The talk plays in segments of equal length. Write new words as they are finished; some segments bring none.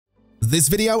This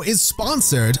video is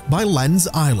sponsored by Lens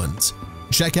Island.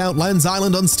 Check out Lens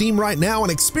Island on Steam right now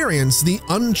and experience the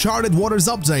Uncharted Waters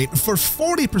update for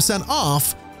 40%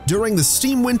 off during the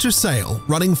Steam Winter Sale,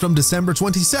 running from December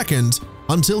 22nd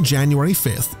until January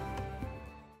 5th.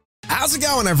 How's it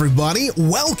going, everybody?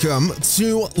 Welcome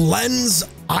to Lens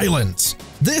Island.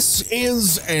 This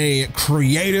is a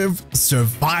creative,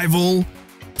 survival,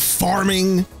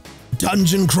 farming,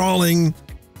 dungeon crawling,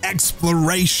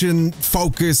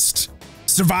 exploration-focused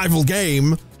survival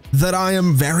game that I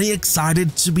am very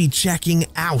excited to be checking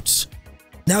out.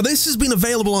 Now, this has been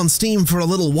available on Steam for a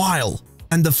little while,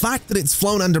 and the fact that it's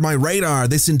flown under my radar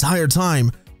this entire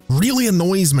time really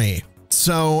annoys me.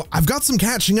 So I've got some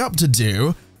catching up to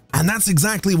do, and that's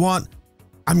exactly what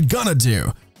I'm gonna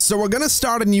do. So we're gonna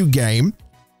start a new game,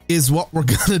 is what we're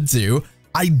gonna do.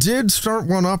 I did start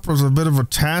one up as a bit of a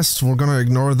test. We're gonna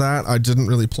ignore that. I didn't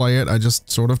really play it. I just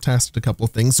sort of tested a couple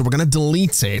of things. So we're gonna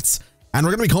delete it, and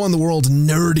we're gonna be calling the world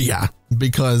Nerdia,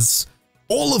 because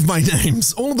all of my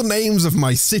names, all of the names of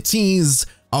my cities,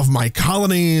 of my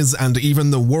colonies, and even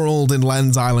the world in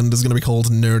Lens Island is gonna be called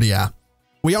Nerdia.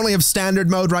 We only have standard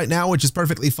mode right now, which is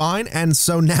perfectly fine, and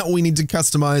so now we need to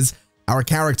customize our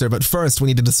character, but first we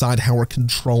need to decide how we're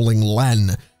controlling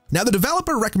Len. Now, the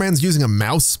developer recommends using a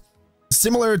mouse,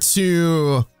 similar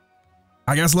to,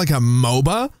 I guess, like a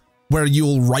MOBA, where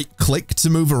you'll right-click to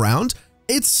move around.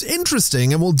 It's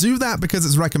interesting, and we'll do that because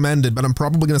it's recommended, but I'm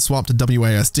probably going to swap to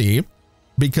WASD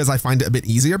because I find it a bit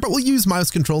easier, but we'll use mouse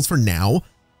controls for now.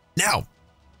 Now,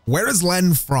 where is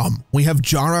Len from? We have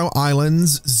Jarrow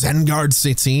Islands, Zengard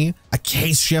City,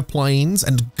 Acacia Plains,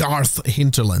 and Garth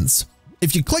Hinterlands.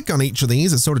 If you click on each of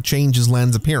these, it sort of changes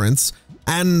Len's appearance,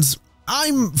 and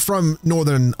I'm from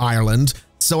Northern Ireland,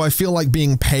 so I feel like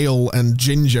being pale and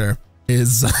ginger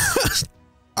is...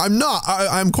 I'm not.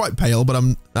 I'm quite pale, but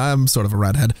I'm sort of a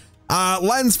redhead.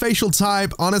 Len's facial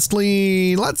type,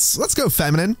 honestly, let's go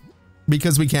feminine,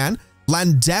 because we can.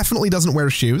 Len definitely doesn't wear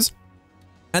shoes.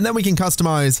 And then we can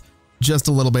customize just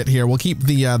a little bit here. We'll keep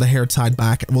the hair tied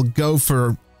back. We'll go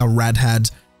for a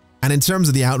redhead. And in terms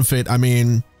of the outfit, I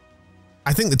mean,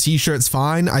 I think the t-shirt's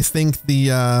fine. I think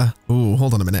the, ooh,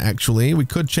 hold on a minute, actually. We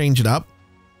could change it up.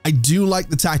 I do like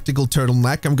the tactical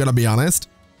turtleneck, I'm gonna be honest.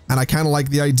 And I kind of like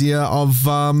the idea of,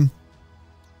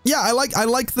 yeah, I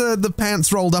like the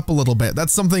pants rolled up a little bit.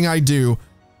 That's something I do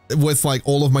with like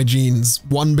all of my jeans.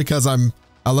 One, because I'm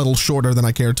a little shorter than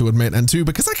I care to admit, and two,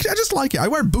 because I just like it. I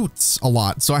wear boots a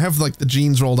lot, so I have like the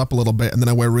jeans rolled up a little bit, and then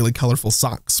I wear really colorful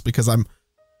socks because I'm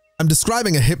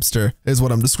describing a hipster is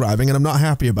what I'm describing, and I'm not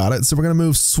happy about it. So we're gonna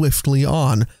move swiftly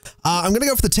on. I'm gonna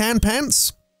go for the tan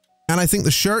pants. And I think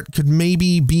the shirt could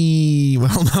maybe be,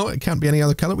 well, no, it can't be any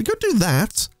other color. We could do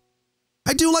that.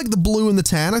 I do like the blue and the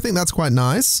tan. I think that's quite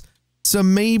nice. So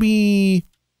maybe,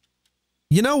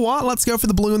 you know what? Let's go for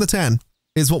the blue and the tan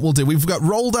is what we'll do. We've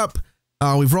rolled up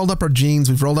our jeans.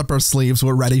 We've rolled up our sleeves.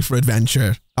 We're ready for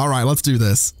adventure. All right, let's do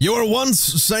this. Your once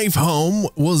safe home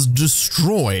was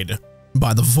destroyed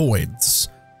by the voids.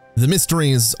 The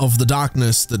mysteries of the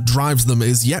darkness that drives them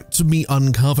is yet to be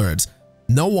uncovered.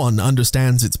 No one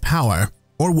understands its power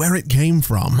or where it came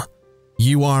from.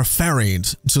 You are ferried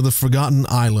to the forgotten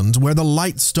island where the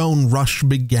Lightstone Rush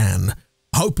began,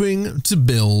 hoping to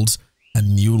build a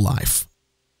new life.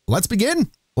 Let's begin.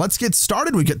 Let's get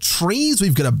started. We've got trees.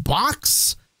 We've got a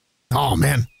box. Oh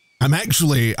man, I'm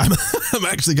actually kind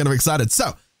of excited.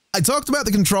 So I talked about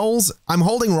the controls. I'm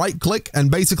holding right click and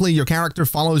basically your character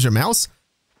follows your mouse.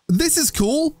 This is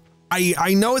cool.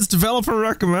 I know it's developer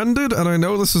recommended, and I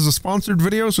know this is a sponsored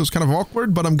video, so it's kind of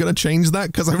awkward, but I'm gonna change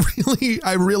that because I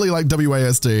really like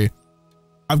WASD.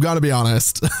 I've got to be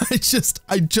honest. I just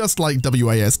like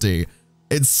WASD.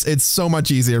 It's so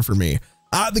much easier for me.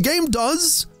 The game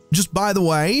does, just by the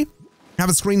way, have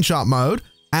a screenshot mode,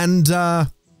 and I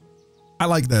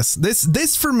like this.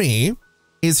 This for me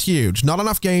is huge. Not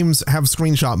enough games have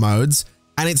screenshot modes.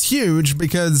 And it's huge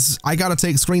because I gotta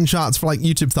take screenshots for like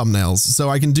YouTube thumbnails. So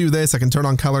I can do this, I can turn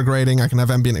on color grading, I can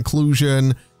have ambient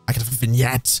occlusion, I can have a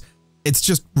vignette. It's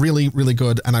just really, really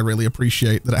good, and I really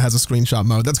appreciate that it has a screenshot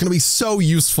mode. That's gonna be so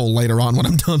useful later on when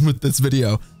I'm done with this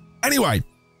video. Anyway,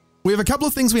 we have a couple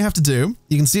of things we have to do.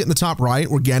 You can see it in the top right,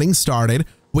 we're getting started.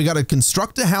 We gotta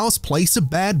construct a house, place a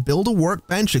bed, build a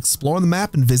workbench, explore the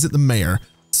map, and visit the mayor.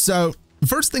 So the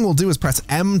first thing we'll do is press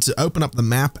M to open up the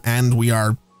map, and we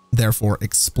are therefore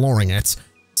exploring it.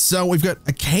 So we've got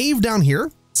a cave down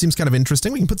here. Seems kind of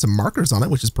interesting. We can put some markers on it,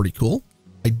 which is pretty cool.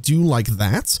 I do like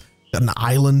that. Got an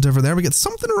island over there. We got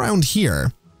something around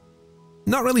here.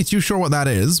 Not really too sure what that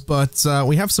is, but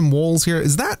we have some walls here.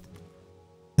 Is that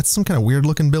That's some kind of weird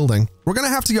looking building. We're gonna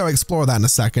have to go explore that in a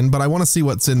second, but I want to see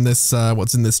what's in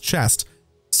this chest.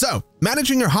 So,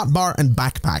 managing your hotbar and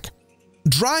backpack.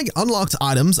 Drag unlocked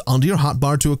items onto your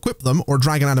hotbar to equip them, or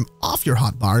drag an item off your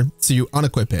hotbar so you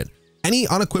unequip it. Any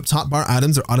unequipped hotbar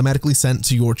items are automatically sent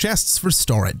to your chests for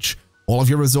storage. All of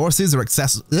your resources are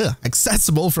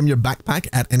accessible from your backpack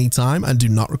at any time and do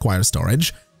not require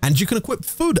storage. And you can equip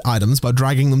food items by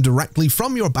dragging them directly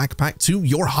from your backpack to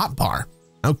your hotbar.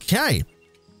 Okay.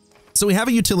 So we have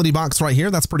a utility box right here.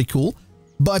 That's pretty cool.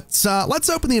 But let's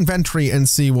open the inventory and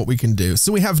see what we can do.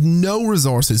 So we have no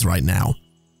resources right now.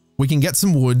 We can get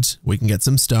some wood. We can get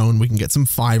some stone. We can get some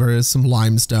fibers, some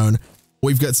limestone.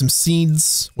 We've got some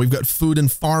seeds. We've got food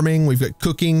and farming. We've got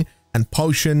cooking and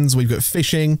potions. We've got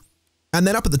fishing. And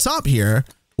then up at the top here,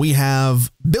 we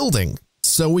have building.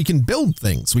 So we can build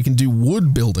things. We can do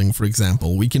wood building, for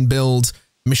example. We can build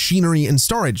machinery and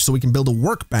storage. So we can build a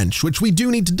workbench, which we do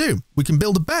need to do. We can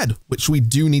build a bed, which we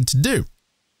do need to do.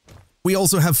 We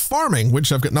also have farming,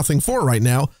 which I've got nothing for right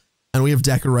now. And we have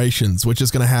decorations, which is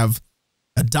going to have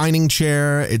a dining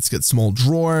chair. It's got small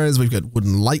drawers. We've got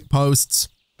wooden light posts.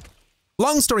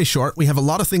 Long story short, we have a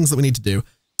lot of things that we need to do.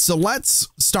 So let's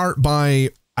start by,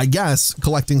 I guess,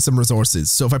 collecting some resources.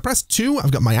 So if I press 2,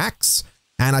 I've got my axe,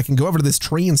 and I can go over to this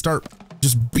tree and start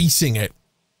just beating it.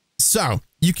 So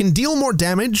you can deal more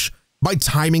damage by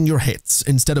timing your hits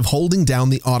instead of holding down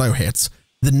the auto hit.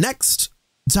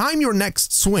 Time your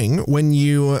next swing when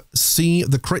you see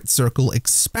the crit circle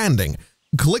expanding.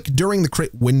 Click during the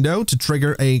crit window to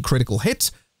trigger a critical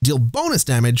hit. Deal bonus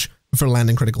damage for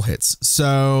landing critical hits.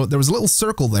 So there was a little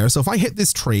circle there. So if I hit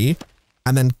this tree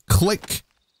and then click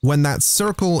when that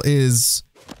circle is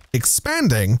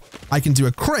expanding, I can do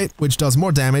a crit, which does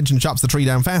more damage and chops the tree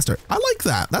down faster. I like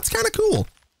that. That's kind of cool.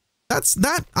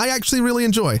 That I actually really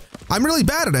enjoy. I'm really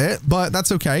bad at it, but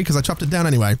that's okay because I chopped it down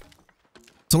anyway.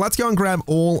 So let's go and grab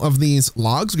all of these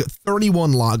logs. We've got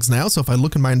 31 logs now. So if I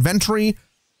look in my inventory,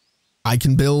 I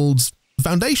can build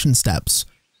foundation steps,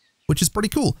 which is pretty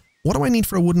cool. What do I need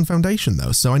for a wooden foundation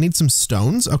though? So I need some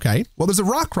stones. Okay. Well, there's a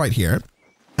rock right here.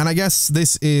 And I guess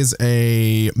this is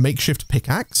a makeshift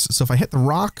pickaxe. So if I hit the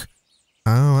rock,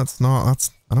 oh,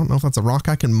 I don't know if that's a rock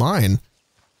I can mine.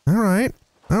 All right.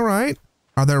 All right.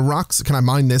 Are there rocks? Can I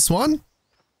mine this one?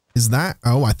 Is that?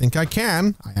 Oh, I think I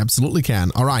can. I absolutely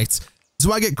can. All right.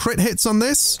 Do I get crit hits on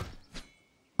this?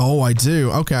 Oh, I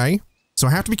do. Okay. So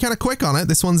I have to be kind of quick on it.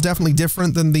 This one's definitely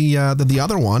different than the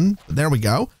other one. But there we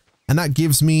go. And that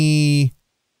gives me,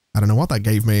 I don't know what that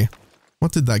gave me.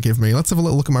 What did that give me? Let's have a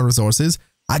little look at my resources.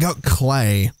 I got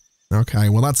clay. Okay.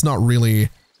 Well, that's not really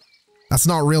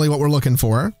what we're looking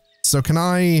for. So can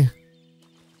I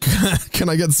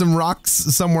get some rocks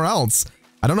somewhere else?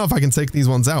 I don't know if I can take these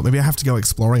ones out. Maybe I have to go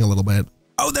exploring a little bit.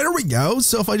 Oh, there we go.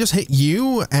 So if I just hit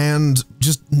you and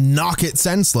just knock it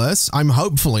senseless, I'm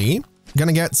hopefully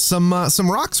gonna get some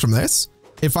rocks from this.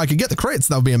 If I could get the crits,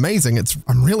 that would be amazing.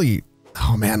 I'm really,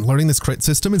 oh man, learning this crit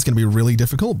system is gonna be really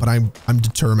difficult, but I'm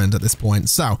determined at this point.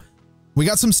 So we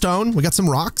got some stone, we got some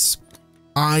rocks.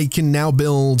 I can now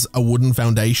build a wooden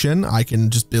foundation. I can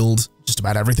just build just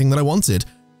about everything that I wanted.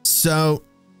 So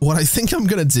what I think I'm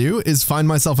gonna do is find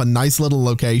myself a nice little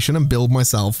location and build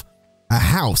myself a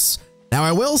house. Now,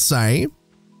 I will say,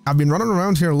 I've been running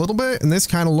around here a little bit, and this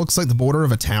kind of looks like the border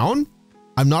of a town.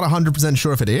 I'm not 100%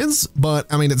 sure if it is,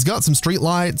 but I mean, it's got some street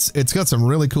lights. It's got some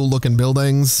really cool looking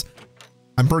buildings.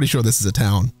 I'm pretty sure this is a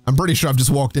town. I'm pretty sure I've just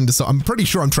walked into, I'm pretty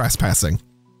sure I'm trespassing.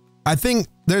 I think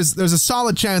there's a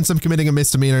solid chance I'm committing a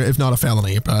misdemeanor, if not a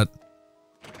felony, but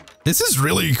this is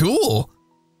really cool.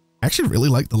 I actually really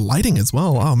like the lighting as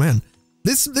well. Oh man,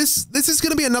 this is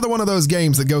going to be another one of those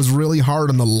games that goes really hard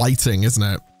on the lighting, isn't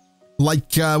it?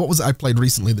 Like, what was it I played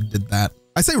recently that did that?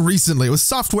 I say recently, it was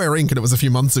Software Inc. and it was a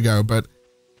few months ago, but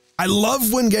I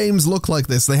love when games look like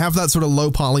this. They have that sort of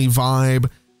low poly vibe,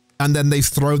 and then they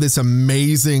throw this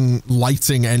amazing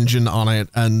lighting engine on it,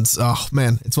 and oh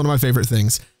man, it's one of my favorite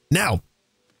things. Now,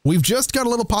 we've just got a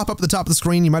little pop-up at the top of the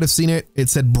screen. You might have seen it. It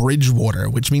said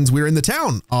Bridgewater, which means we're in the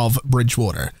town of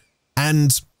Bridgewater.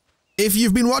 And if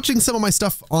you've been watching some of my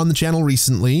stuff on the channel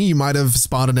recently, you might have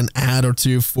spotted an ad or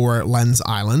two for Lens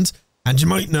Island. And you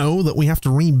might know that we have to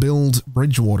rebuild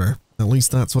Bridgewater. At least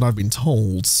that's what I've been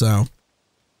told. So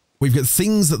we've got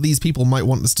things that these people might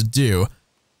want us to do.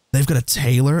 They've got a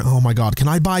tailor. Oh my God. Can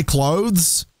I buy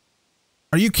clothes?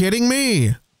 Are you kidding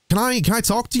me? Can I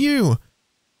talk to you?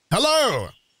 Hello.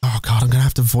 Oh God, I'm going to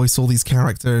have to voice all these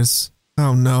characters.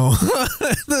 Oh no.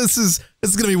 This is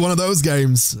going to be one of those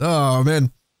games. Oh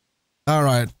man. All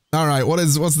right. All right.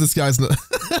 What's this guy's name?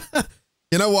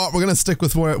 You know what? We're going to stick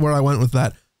with where I went with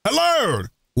that. Hello!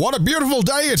 What a beautiful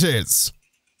day it is!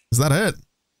 Is that it?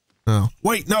 Oh,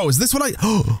 wait, no, is this what I,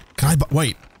 oh, can I,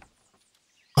 wait.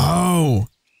 Oh,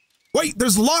 wait,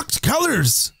 there's locked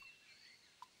colors.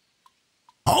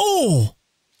 Oh,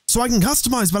 so I can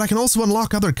customize, but I can also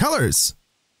unlock other colors.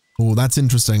 Oh, that's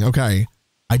interesting. Okay.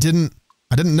 I didn't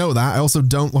know that. I also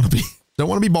don't want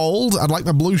to be bold. I'd like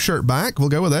my blue shirt back. We'll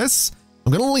go with this.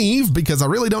 I'm going to leave because I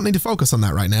really don't need to focus on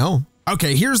that right now.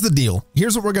 Okay, here's the deal.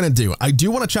 Here's what we're going to do. I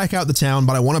do want to check out the town,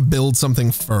 but I want to build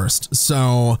something first.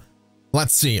 So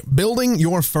let's see. Building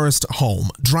your first home.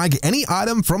 Drag any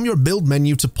item from your build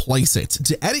menu to place it.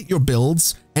 To edit your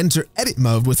builds, enter edit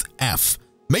mode with F.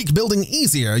 Make building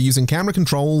easier using camera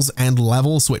controls and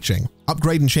level switching.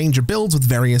 Upgrade and change your builds with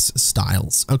various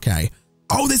styles. Okay.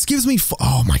 Oh, this gives me,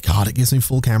 oh my God, it gives me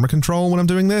full camera control when I'm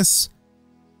doing this.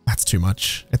 That's too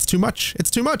much. It's too much.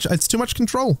 It's too much. It's too much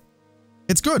control.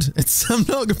 It's good. I'm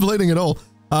not complaining at all.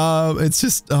 It's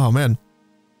just, oh man,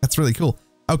 that's really cool.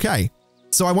 Okay.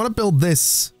 So I want to build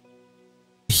this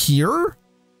here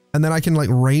and then I can like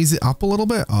raise it up a little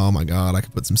bit. Oh my God. I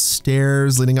could put some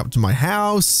stairs leading up to my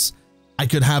house. I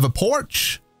could have a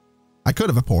porch. I could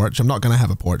have a porch. I'm not going to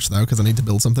have a porch though, because I need to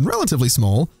build something relatively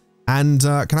small. And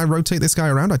can I rotate this guy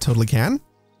around? I totally can.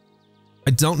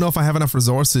 I don't know if I have enough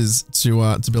resources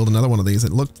to build another one of these.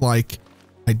 It looked like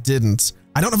I didn't.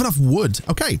 I don't have enough wood.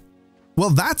 Okay. Well,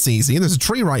 that's easy. There's a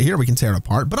tree right here we can tear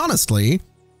apart. But honestly,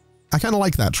 I kind of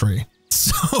like that tree.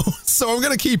 So I'm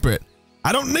going to keep it.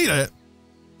 I don't need it,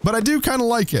 but I do kind of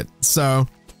like it. So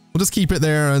we'll just keep it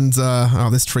there. And oh,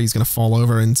 this tree's going to fall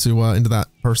over into that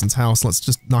person's house. Let's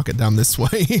just knock it down this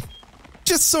way.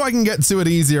 Just so I can get to it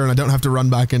easier and I don't have to run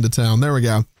back into town. There we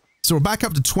go. So we're back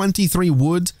up to 23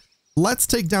 wood. Let's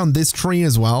take down this tree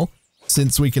as well,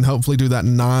 since we can hopefully do that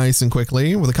nice and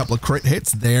quickly with a couple of crit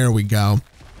hits. There we go.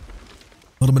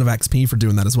 A little bit of XP for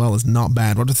doing that as well is not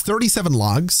bad. We're to 37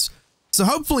 logs. So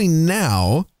hopefully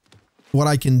now what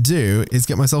I can do is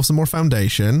get myself some more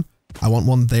foundation. I want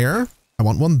one there. I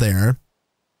want one there.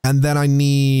 And then I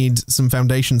need some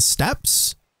foundation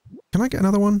steps. Can I get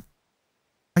another one?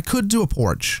 I could do a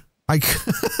porch.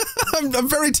 I'm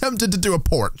very tempted to do a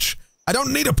porch. I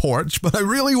don't need a porch, but I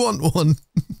really want one.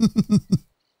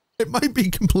 It might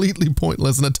be completely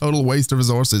pointless and a total waste of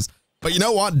resources. But you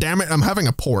know what? Damn it, I'm having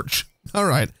a porch. All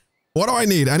right. What do I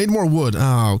need? I need more wood.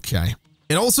 Oh, okay.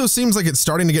 It also seems like it's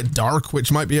starting to get dark,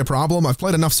 which might be a problem. I've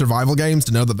played enough survival games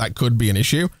to know that that could be an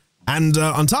issue. And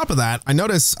on top of that, I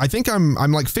notice, I think I'm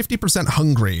like 50%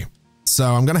 hungry. So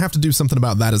I'm going to have to do something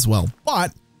about that as well.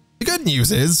 But the good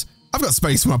news is I've got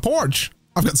space for my porch.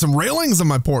 I've got some railings on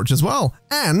my porch as well.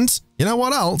 And you know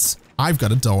what else? I've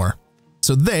got a door.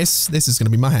 So this is going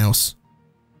to be my house.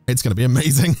 It's going to be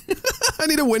amazing. I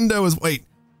need a window as, wait,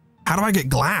 how do I get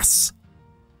glass?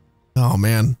 Oh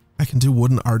man, I can do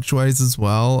wooden archways as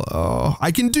well. Oh,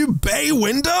 I can do bay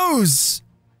windows.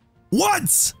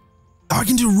 What? Oh, I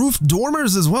can do roof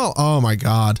dormers as well. Oh my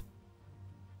God.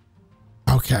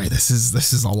 Okay, this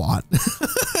is a lot.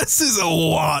 This is a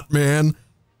lot, man.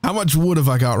 How much wood have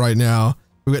I got right now?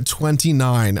 We've got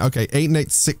 29. Okay, 8 and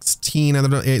 8, 16.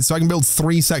 And 8. So I can build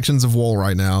 3 sections of wall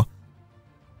right now.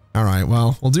 All right,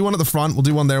 well, we'll do one at the front. We'll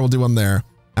do one there. We'll do one there.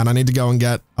 And I need to go and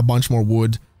get a bunch more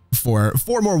wood for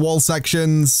 4 more wall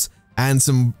sections and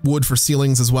some wood for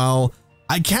ceilings as well.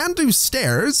 I can do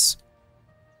stairs.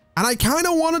 And I kind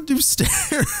of want to do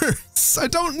stairs. I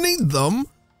don't need them,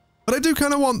 but I do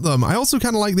kind of want them. I also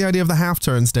kind of like the idea of the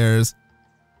half-turn stairs.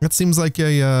 That seems like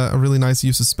a really nice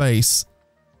use of space.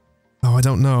 Oh, I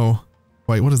don't know.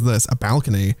 Wait, what is this? A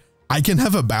balcony. I can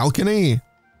have a balcony.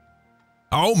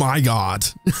 Oh my God.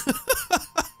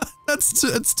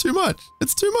 It's too much.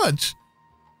 It's too much.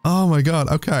 Oh my God.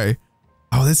 Okay.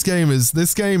 Oh, this game is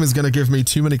going to give me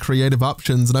too many creative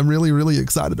options and I'm really, really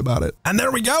excited about it. And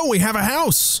there we go. We have a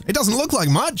house. It doesn't look like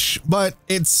much, but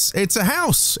it's a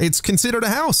house. It's considered a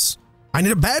house. I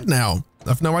need a bed now. I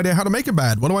have no idea how to make a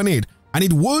bed. What do I need? I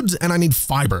need wood and I need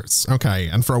fibers. Okay.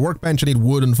 And for a workbench, I need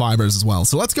wood and fibers as well.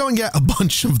 So let's go and get a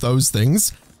bunch of those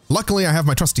things. Luckily, I have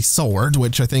my trusty sword,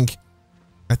 which I think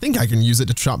I can use it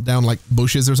to chop down like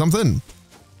bushes or something.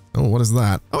 Oh, what is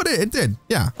that? Oh, it did.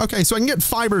 Yeah. Okay. So I can get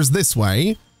fibers this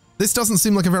way. This doesn't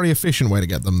seem like a very efficient way to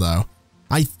get them though.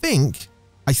 I think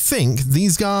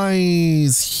these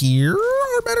guys here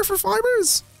are better for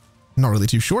fibers. I'm not really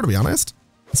too sure, to be honest.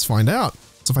 Let's find out.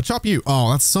 So if I chop you,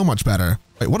 oh, that's so much better.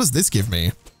 Wait, what does this give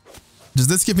me? Does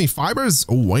this give me fibers?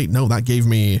 Oh, wait, no, that gave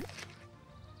me...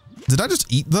 Did I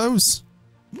just eat those?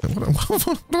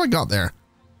 What do I got there?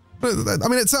 I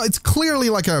mean, it's clearly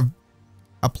like a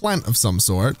plant of some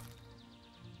sort.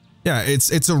 Yeah,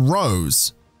 it's a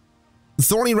rose.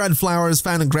 Thorny red flowers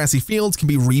found in grassy fields can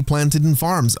be replanted in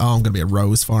farms. Oh, I'm gonna be a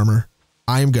rose farmer.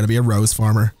 I am going to be a rose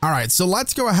farmer. All right, so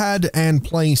let's go ahead and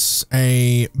place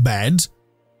a bed,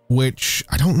 which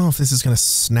I don't know if this is going to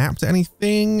snap to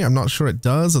anything. I'm not sure it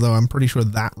does, although I'm pretty sure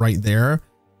that right there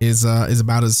is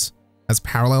about as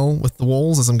parallel with the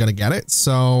walls as I'm going to get it.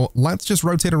 So let's just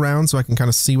rotate around so I can kind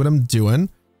of see what I'm doing.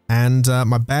 And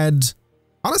my bed,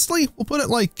 honestly, we'll put it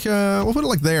like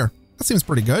there. That seems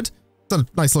pretty good. It's a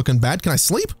nice looking bed. Can I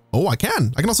sleep? Oh, I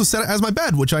can. I can also set it as my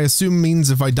bed, which I assume means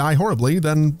if I die horribly,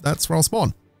 then that's where I'll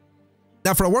spawn.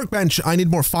 Now for a workbench, I need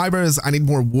more fibers. I need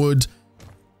more wood.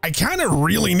 I kind of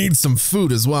really need some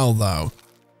food as well, though.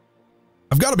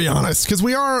 I've got to be honest, because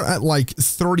we are at like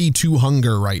 32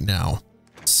 hunger right now.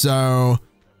 So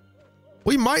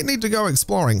we might need to go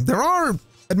exploring. There are,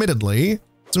 admittedly,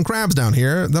 some crabs down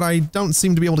here that I don't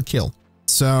seem to be able to kill.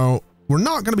 So we're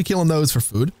not going to be killing those for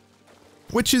food,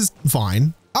 which is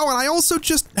fine. Oh, and I also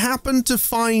just happened to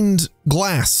find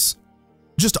glass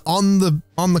just on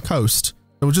the coast.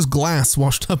 There was just glass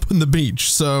washed up in the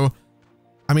beach. So,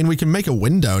 I mean, we can make a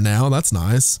window now. That's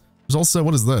nice. There's also,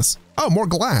 what is this? Oh, more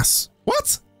glass.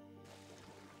 What?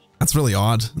 That's really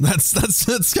odd. That's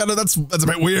a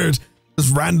bit weird.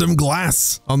 Just random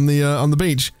glass on the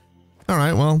beach. All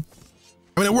right, well,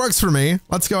 I mean, it works for me.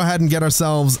 Let's go ahead and get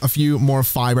ourselves a few more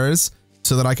fibers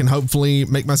so that I can hopefully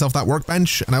make myself that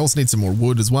workbench. And I also need some more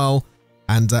wood as well.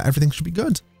 And everything should be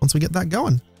good once we get that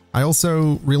going. I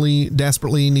also really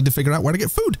desperately need to figure out where to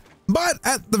get food. But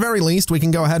at the very least, we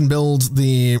can go ahead and build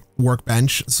the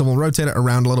workbench. So we'll rotate it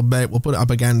around a little bit. We'll put it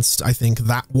up against, I think,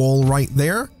 that wall right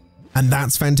there. And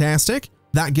that's fantastic.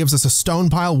 That gives us a stone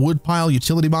pile, wood pile,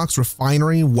 utility box,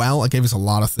 refinery. Well, it gave us a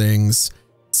lot of things.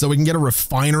 So we can get a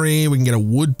refinery, we can get a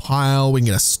wood pile, we can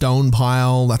get a stone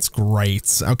pile. That's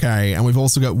great. Okay, and we've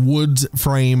also got wood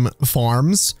frame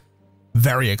farms.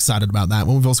 Very excited about that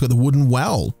one. We've also got the wooden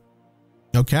well.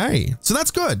 Okay, so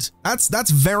that's good. That's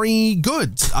very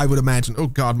good, I would imagine. Oh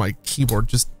God, my keyboard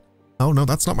just, oh no,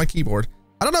 that's not my keyboard.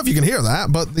 I don't know if you can hear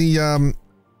that, but the,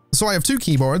 so I have two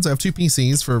keyboards. I have two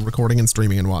PCs for recording and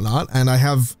streaming and whatnot. And I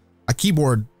have a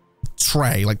keyboard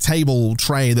tray, like table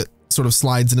tray that sort of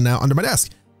slides in and out under my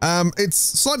desk. It's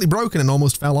slightly broken and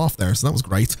almost fell off there, so that was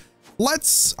great.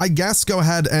 Let's, I guess, go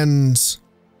ahead and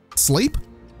sleep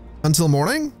until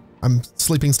morning. I'm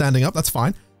sleeping standing up, that's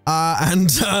fine.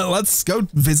 Let's go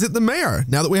visit the mayor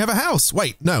now that we have a house.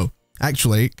 Wait, no,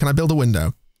 actually, can I build a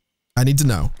window? I need to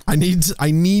know. I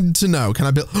need to know. Can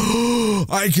I build?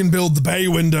 I can build the bay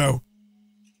window.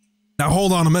 Now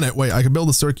hold on a minute. Wait, I can build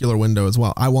a circular window as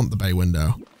well. I want the bay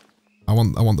window. I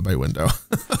want the bay window.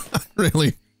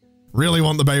 really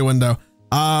want the bay window.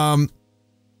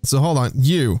 So hold on.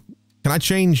 You. Can I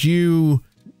change you?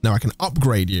 No, I can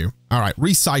upgrade you. All right,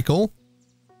 recycle.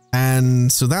 And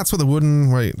so that's what the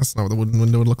wooden, wait, that's not what the wooden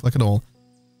window would look like at all.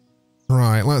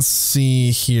 Right, let's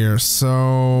see here.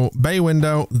 So bay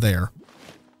window there.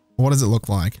 What does it look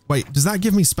like? Wait, does that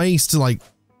give me space to like,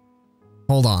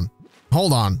 hold on,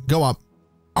 go up.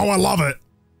 Oh, I love it.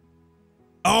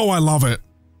 Oh, I love it.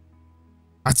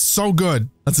 That's so good.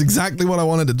 That's exactly what I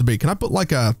wanted it to be. Can I put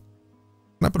like a,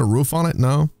 can I put a roof on it?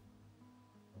 No.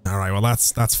 All right, well,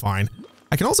 that's fine.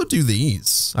 I can also do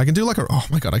these. I can do like a, oh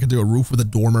my God, I can do a roof with a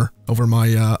dormer over my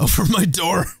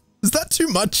door. Is that too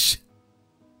much?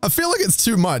 I feel like it's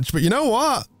too much, but you know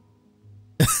what?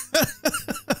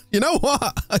 You know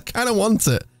what? I kind of want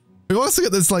it. We also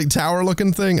get this like tower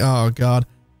looking thing. Oh God.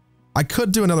 I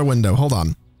could do another window. Hold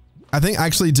on. I think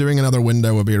actually doing another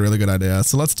window would be a really good idea.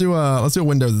 So let's do a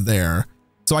window there.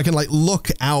 So I can like look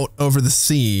out over the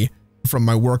sea from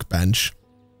my workbench.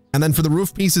 And then for the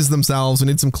roof pieces themselves, we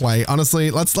need some clay. Honestly,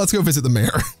 let's go visit the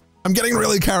mayor. I'm getting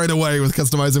really carried away with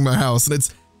customizing my house, and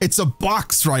it's a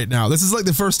box right now. This is like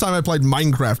the first time I played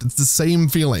Minecraft. It's the same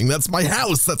feeling. That's my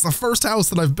house. That's the first house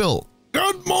that I've built.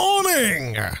 Good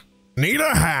morning. Need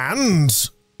a hand?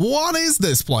 What is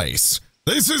this place?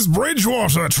 This is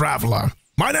Bridgewater, traveler.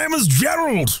 My name is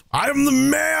Gerald. I am the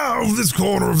mayor of this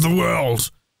corner of the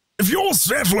world. If you're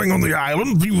settling on the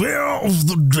island, beware of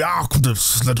the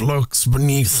darkness that lurks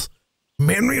beneath.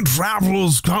 Many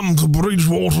travelers come to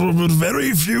Bridgewater, but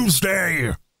very few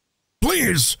stay.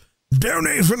 Please,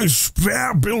 donate any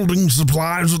spare building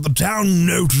supplies at the town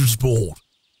notice board.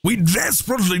 We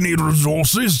desperately need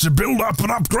resources to build up and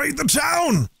upgrade the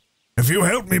town. If you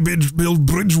help me build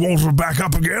Bridgewater back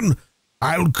up again,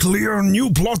 I'll clear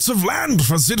new plots of land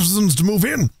for citizens to move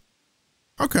in.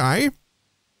 Okay.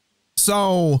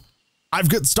 So I've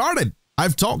got started.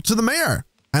 I've talked to the mayor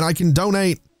and I can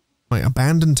donate my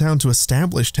abandoned town to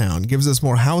established town. Gives us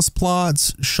more house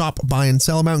plots. Shop buy and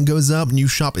sell amount goes up. New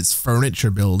shop is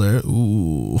furniture builder.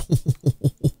 Ooh.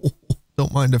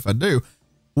 Don't mind if I do.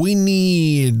 we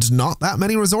need not that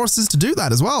many resources to do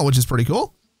that as well, which is pretty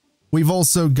cool. We've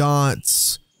also got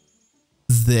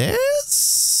this,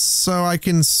 so I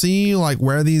can see like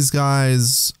where these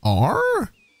guys are,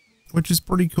 which is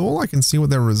pretty cool. I can see what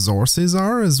their resources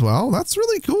are as well. That's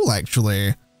really cool, actually.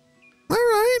 All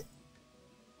right.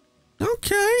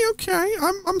 Okay.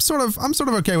 I'm sort of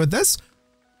okay with this.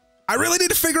 I really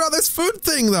need to figure out this food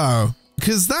thing though,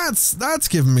 because that's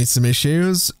giving me some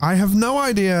issues. I have no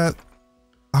idea.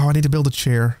 Oh, I need to build a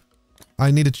chair.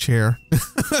 I need a chair.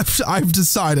 I've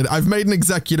decided. I've made an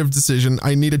executive decision.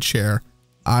 I need a chair.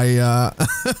 I've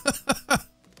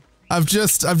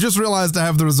just realized I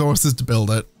have the resources to build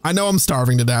it. I know I'm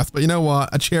starving to death, but you know what?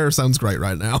 A chair sounds great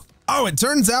right now. Oh, it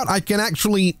turns out I can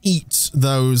actually eat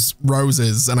those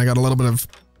roses, and I got a little bit of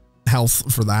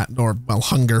health for that, or well,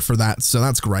 hunger for that, so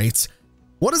that's great.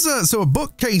 What is so a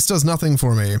bookcase does nothing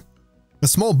for me. A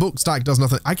small book stack does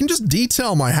nothing. I can just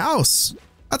detail my house.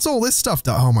 That's all this stuff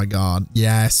does. Oh my god.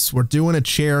 Yes, we're doing a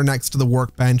chair next to the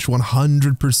workbench.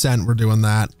 100% we're doing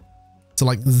that. So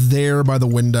like there by the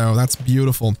window. That's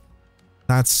beautiful.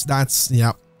 That's,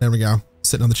 yep, there we go.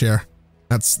 Sitting on the chair.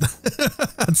 That's,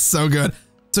 that's so good.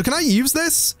 So can I use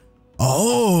this?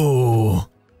 Oh,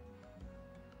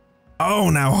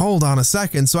 now hold on a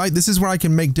second. So this is where I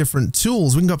can make different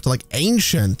tools. We can go up to like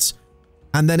ancient.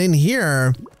 And then in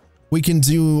here, we can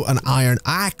do an iron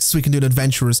axe. We can do an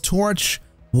adventurous torch,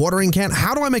 watering can.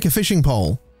 How do I make a fishing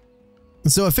pole?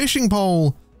 So a fishing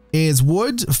pole is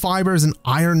wood, fibers, and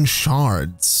iron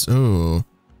shards. Oh,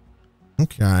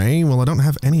 okay. Well, I don't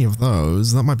have any of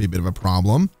those. That might be a bit of a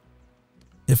problem.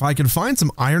 If I can find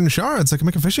some iron shards, I can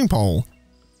make a fishing pole.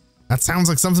 That sounds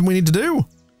like something we need to do.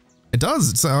 It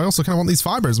does. So I also kind of want these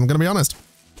fibers. I'm going to be honest.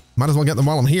 Might as well get them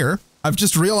while I'm here. I've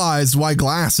just realized why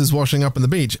glass is washing up on the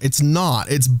beach. It's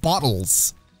not. It's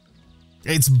bottles.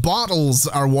 It's bottles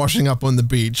are washing up on the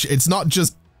beach. It's not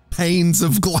just panes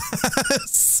of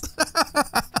glass.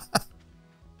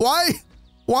 Why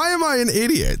am I an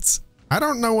idiot? I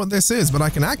don't know what this is, but I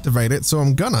can activate it, so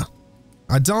I'm gonna.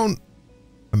 The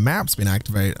map's been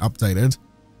updated.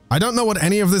 I don't know what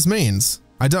any of this means.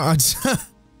 I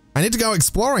need to go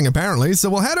exploring apparently, so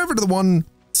we'll head over to the one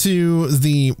to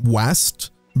the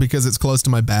west because it's close to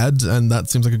my bed, and that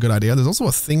seems like a good idea. There's also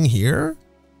a thing here.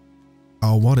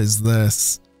 Oh, what is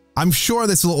this? I'm sure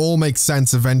this will all make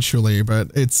sense eventually,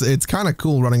 but it's kind of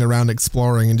cool running around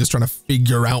exploring and just trying to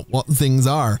figure out what things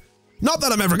are. Not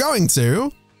that I'm ever going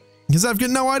to, because I've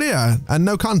got no idea and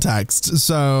no context,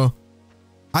 so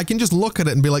I can just look at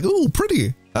it and be like, ooh,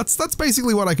 pretty. That's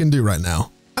basically what I can do right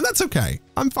now. And that's okay.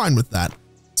 I'm fine with that.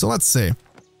 So let's see.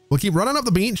 We'll keep running up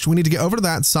the beach. We need to get over to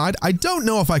that side. I don't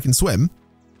know if I can swim.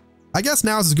 I guess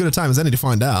now's as good a time as any to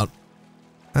find out.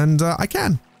 And I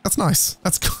can. That's nice.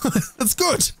 That's good. That's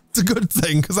good. It's a good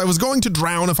thing because I was going to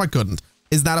drown if I couldn't.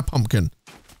 Is that a pumpkin?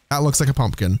 That looks like a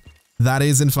pumpkin. That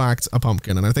is in fact a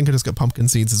pumpkin. And I think I just got pumpkin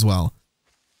seeds as well.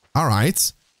 All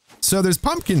right. So there's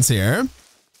pumpkins here,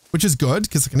 which is good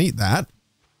because I can eat that.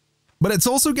 But it's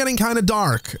also getting kind of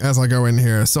dark as I go in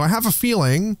here. So I have a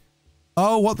feeling.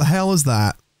 Oh, what the hell is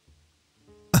that?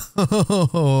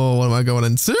 Oh, what am I going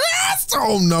into?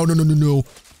 Oh, no.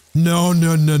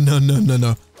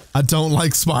 No. I don't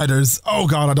like spiders. Oh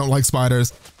god, I don't like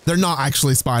spiders. They're not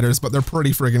actually spiders, but they're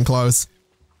pretty friggin' close.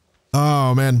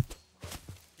 Oh man.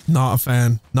 Not a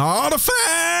fan. Not a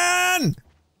fan!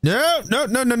 No.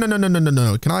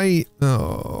 Can I?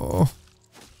 Oh.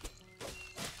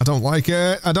 I don't like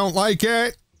it. I don't like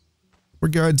it. We're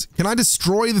good. Can I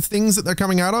destroy the things that they're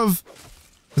coming out of?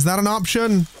 Is that an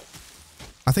option?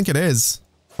 I think it is.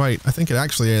 Wait, I think it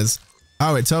actually is.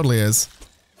 Oh, it totally is.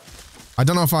 I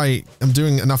don't know if I am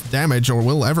doing enough damage or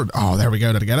will ever. Oh, there we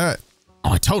go. Did I get it?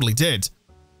 Oh, I totally did.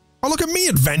 Oh, look at me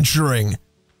adventuring.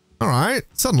 All right.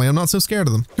 Suddenly, I'm not so scared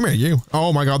of them. Come here, you.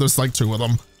 Oh my god, there's like 2 of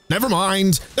them. Never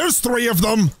mind. There's 3 of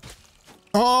them.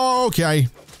 Oh, okay.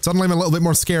 Suddenly, I'm a little bit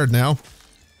more scared now.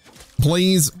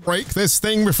 Please break this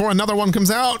thing before another one comes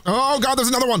out. Oh god, there's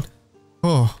another one.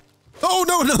 Oh. Oh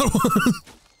no, another one.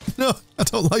 No, I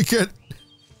don't like it.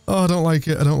 Oh, I don't like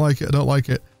it. I don't like it. I don't like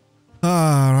it.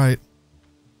 All right.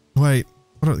 Wait,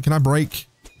 can I break?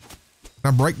 Can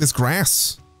I break this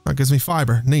grass? That gives me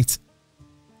fiber. Neat.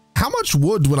 How much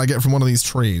wood would I get from one of these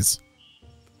trees?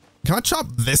 Can I chop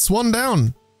this one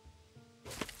down?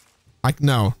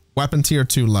 No. Weapon tier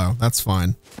 2 low. That's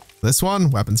fine. This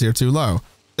one, weapon tier 2 low.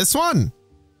 This one!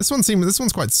 This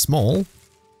one's quite small.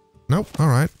 Nope. All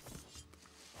right.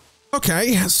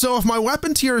 Okay, so if my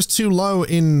weapon tier is too low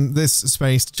in this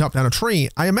space to chop down a tree,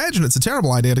 I imagine it's a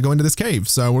terrible idea to go into this cave,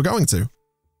 so we're going to.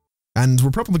 And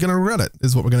we're probably going to regret it,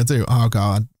 is what we're going to do. Oh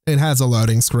god, it has a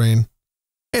loading screen.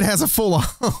 It has a full,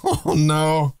 oh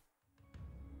no.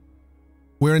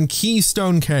 We're in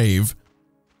Keystone Cave.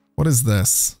 What is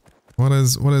this?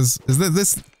 Is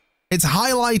this? It's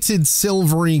highlighted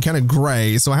silvery kind of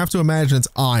gray, so I have to imagine it's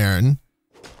iron,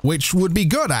 which would be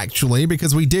good actually,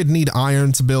 because we did need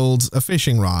iron to build a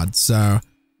fishing rod. So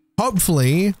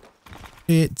hopefully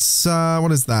it's,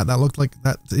 what is that? That looked like,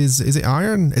 that is it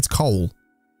iron? It's coal.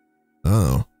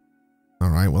 Oh, all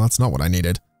right. Well, that's not what I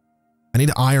needed. I need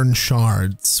iron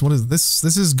shards. What is this?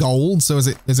 This is gold. So is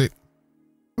it?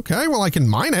 Okay, well, I can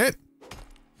mine it,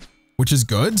 which is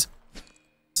good.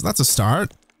 So that's a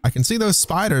start. I can see those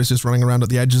spiders just running around at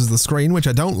the edges of the screen, which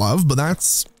I don't love, but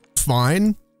that's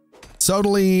fine.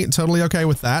 Totally okay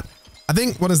with that. I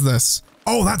think, what is this?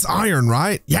 Oh, that's iron,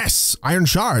 right? Yes, iron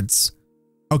shards.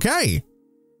 Okay.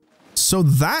 So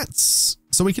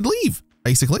so we could leave,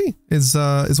 basically, is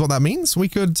what that means. We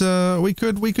could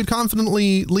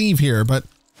confidently leave here, but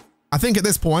I think at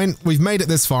this point, we've made it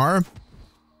this far.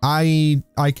 I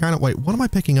kind of, wait, what am I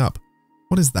picking up?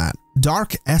 What is that?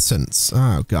 Dark essence.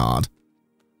 Oh, God.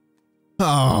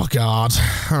 Oh, God.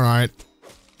 All right.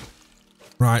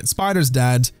 Right, spider's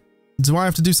dead. Do I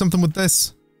have to do something with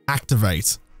this?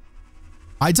 Activate.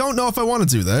 I don't know if I want to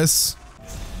do this.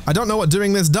 I don't know what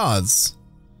doing this does.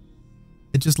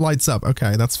 It just lights up.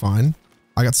 Okay, that's fine.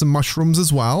 I got some mushrooms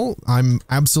as well. I'm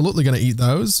absolutely going to eat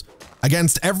those.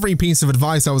 Against every piece of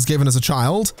advice I was given as a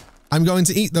child, I'm going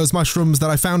to eat those mushrooms that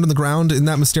I found in the ground in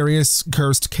that mysterious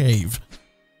cursed cave.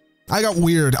 I got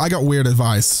weird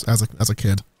advice as a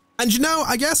kid. And you know,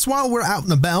 I guess while we're out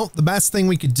and about, the best thing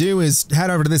we could do is head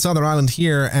over to this other island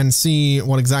here and see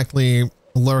what exactly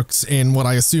lurks in what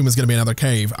I assume is going to be another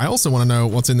cave. I also want to know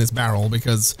what's in this barrel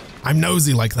because I'm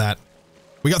nosy like that.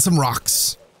 We got some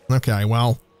rocks. Okay,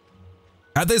 well,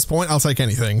 at this point, I'll take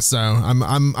anything, so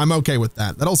I'm okay with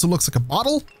that. That also looks like a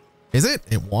bottle. Is it?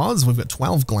 It was. We've got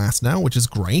 12 glass now, which is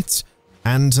great.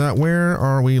 And where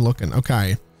are we looking?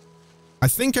 Okay. I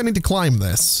think I need to climb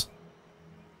this.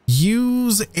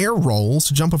 Use air rolls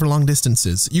to jump over long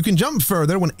distances. You can jump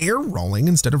further when air rolling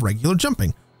instead of regular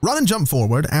jumping. Run and jump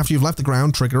forward. After you've left the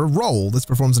ground, trigger a roll. This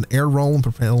performs an air roll and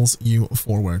propels you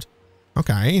forward.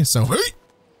 Okay, so...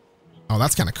 Oh,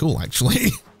 that's kind of cool,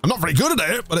 actually. I'm not very good at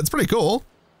it, but it's pretty cool.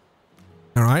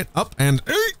 All right, up and...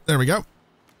 There we go.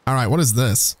 All right, what is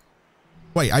this?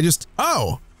 Wait,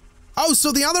 oh,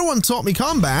 so the other one taught me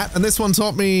combat and this one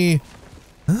taught me,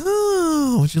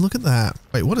 oh, would you look at that?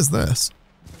 Wait, what is this?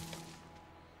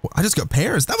 Well, I just got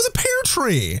pears. That was a pear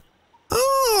tree.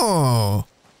 Oh,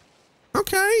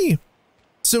 okay.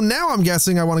 So now I'm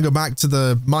guessing I want to go back to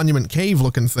the monument cave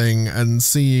looking thing and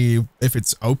see if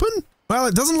it's open. Well,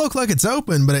 it doesn't look like it's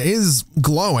open, but it is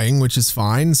glowing, which is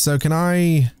fine. So can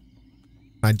I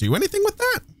do anything with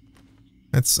that?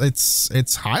 It's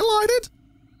highlighted,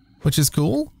 which is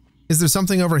cool. Is there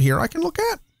something over here I can look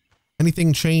at?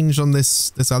 Anything change on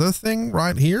this other thing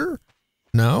right here?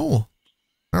 No.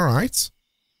 All right.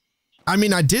 I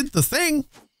mean, I did the thing.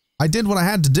 I did what I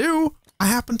had to do. I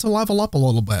happened to level up a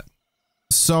little bit.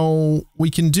 So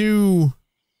we can do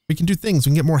things.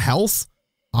 We can get more health.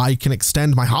 I can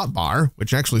extend my hotbar,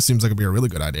 which actually seems like it'd be a really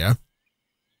good idea.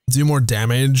 Do more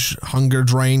damage. Hunger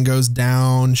drain goes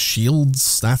down.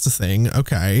 Shields. That's a thing.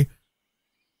 Okay.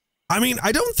 I mean,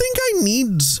 I don't think I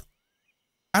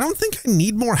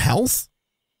need more health.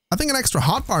 I think an extra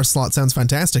hotbar slot sounds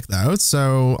fantastic though.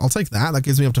 So I'll take that. That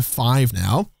gives me up to 5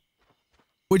 now,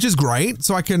 which is great.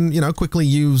 So I can, you know, quickly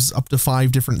use up to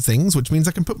 5 different things, which means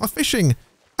I can put my fishing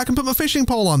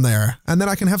pole on there and then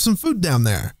I can have some food down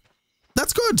there.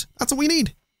 That's good. That's what we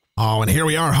need. Oh, and here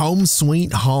we are, home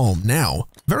sweet home. Now,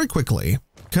 very quickly,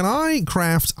 I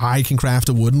can craft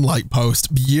a wooden light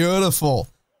post. Beautiful.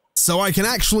 So I can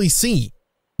actually see.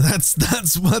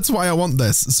 That's why I want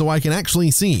this. So I can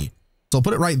actually see. So I'll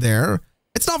put it right there.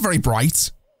 It's not very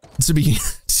bright, to be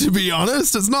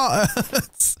honest. It's not.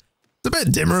 It's a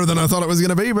bit dimmer than I thought it was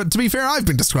going to be, but to be fair, I've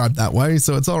been described that way,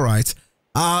 so it's all right.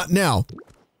 Now,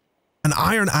 an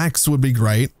iron axe would be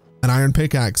great. An iron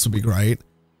pickaxe would be great,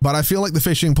 but I feel like the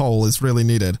fishing pole is really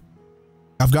needed.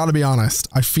 I've got to be honest.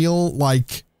 I feel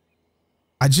like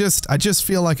I just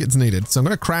feel like it's needed. So I'm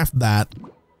going to craft that.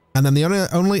 And then the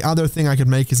only other thing I could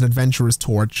make is an adventurous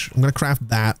torch. I'm going to craft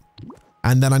that.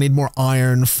 And then I need more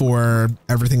iron for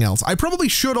everything else. I probably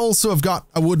should also have got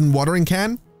a wooden watering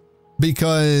can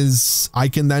because I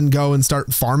can then go and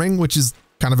start farming, which is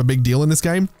kind of a big deal in this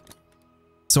game.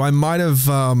 So I might have,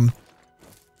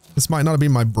 this might not have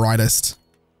been my brightest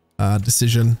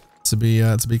decision to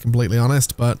be completely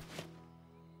honest, but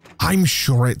I'm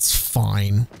sure it's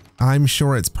fine. I'm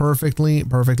sure it's perfectly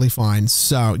fine.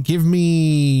 So give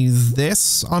me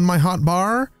this on my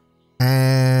hotbar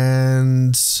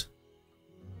And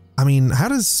I mean,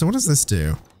 so what does this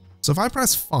do? So if I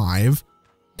press 5,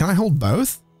 can I hold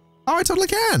both? Oh, I totally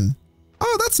can.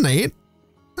 Oh, that's neat.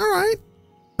 All right.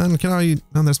 And can I,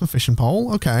 oh, there's my fishing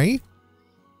pole. Okay.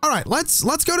 All right, let's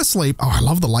go to sleep. Oh, I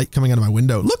love the light coming out of my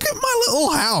window. Look at my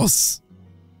little house.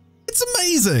 It's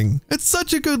amazing. It's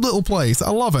such a good little place.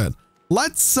 I love it.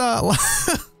 Let's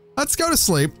let's go to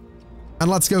sleep and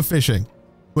let's go fishing.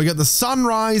 We got the sun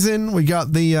rising. We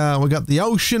got the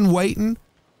ocean waiting.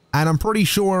 And I'm pretty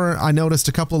sure I noticed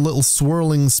a couple of little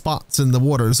swirling spots in the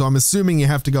water. So I'm assuming you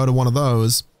have to go to one of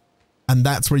those and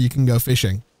that's where you can go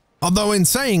fishing. Although in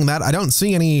saying that, I don't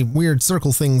see any weird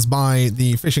circle things by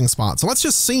the fishing spot. So let's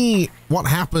just see what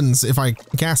happens if I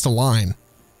cast a line.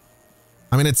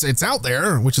 I mean, it's out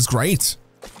there, which is great.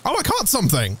 Oh, I caught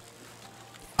something.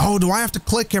 Oh, do I have to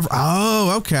click every,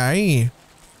 oh, okay.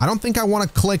 I don't think I want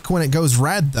to click when it goes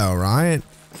red though, right?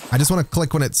 I just want to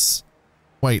click when it's,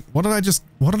 wait, what did I just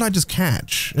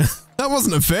catch? That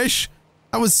wasn't a fish.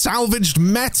 That was salvaged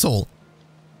metal.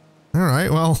 All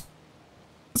right, well.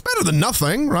 It's better than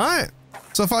nothing, right?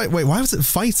 So if I, wait, why was it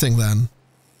fighting then?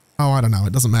 Oh, I don't know.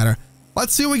 It doesn't matter.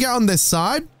 Let's see what we got on this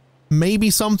side. Maybe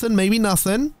something, maybe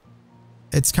nothing.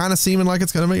 It's kind of seeming like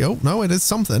it's going to be, oh, no, it is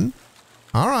something.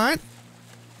 All right.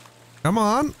 Come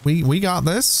on. We got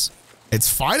this. It's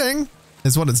fighting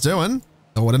is what it's doing.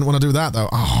 Oh, I didn't want to do that though.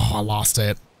 Oh, I lost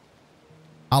it.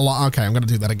 Okay, I'm going to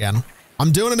do that again.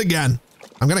 I'm doing it again.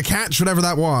 I'm going to catch whatever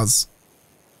that was.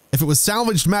 If it was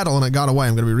salvaged metal and it got away,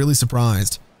 I'm going to be really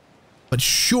surprised. But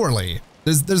surely,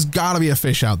 there's got to be a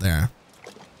fish out there.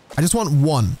 I just want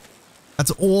one.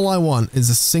 That's all I want is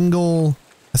a single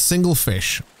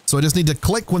fish. So I just need to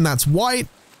click when that's white.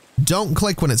 Don't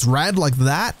click when it's red like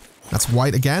that. That's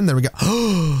white again. There we go.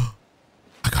 Oh,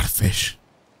 I got a fish.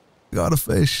 I got a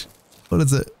fish. What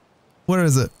is it? Where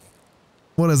is it?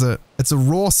 What is it? It's a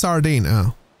raw sardine.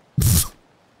 Oh.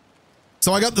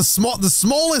 So I got the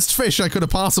smallest fish I could have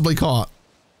possibly caught.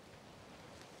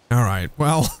 All right,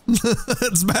 well,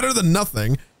 it's better than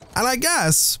nothing. And I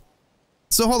guess,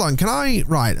 so hold on,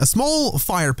 right, a small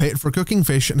fire pit for cooking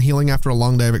fish and healing after a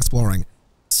long day of exploring.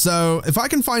 So if I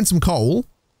can find some coal,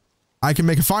 I can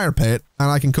make a fire pit and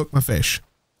I can cook my fish.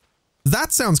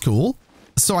 That sounds cool.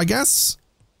 So I guess,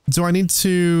 do I need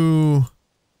to,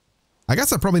 I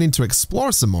guess I probably need to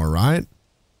explore some more, right?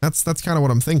 That's kind of what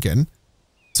I'm thinking.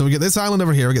 So we get this island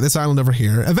over here, we get this island over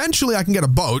here. Eventually I can get a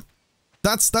boat.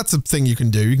 That's a thing you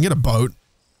can do. You can get a boat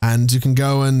and you can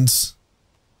go and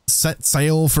set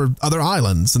sail for other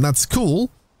islands and that's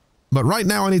cool. But right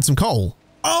now I need some coal.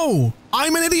 Oh,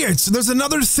 I'm an idiot. There's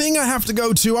another thing I have to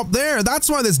go to up there. That's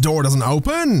why this door doesn't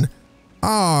open.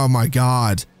 Oh my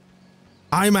God.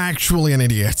 I'm actually an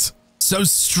idiot. So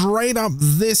straight up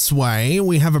this way,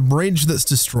 we have a bridge that's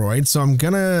destroyed. So I'm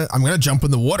gonna jump in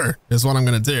the water is what I'm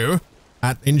gonna do.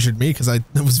 That injured me because it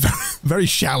was very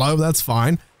shallow. That's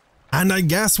fine. And I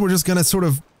guess we're just going to sort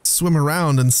of swim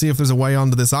around and see if there's a way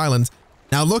onto this island.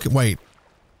 Now look, wait,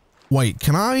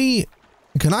 can I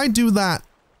do that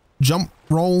jump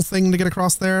roll thing to get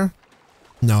across there?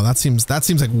 No, that seems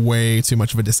like way too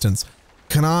much of a distance.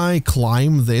 Can I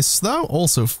climb this though?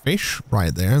 Also fish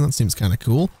right there. That seems kind of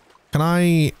cool. Can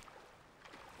I,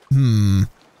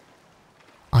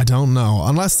 I don't know.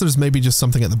 Unless there's maybe just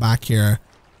something at the back here.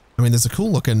 I mean, there's a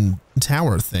cool looking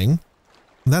tower thing.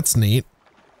 That's neat.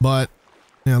 But,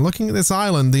 yeah, looking at this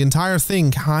island, the entire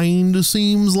thing kind of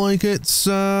seems like it's,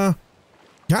 kind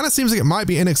of seems like it might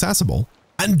be inaccessible.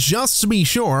 And just to be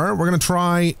sure, we're going to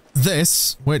try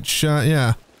this, which,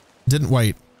 yeah, didn't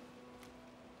wait.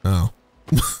 Oh.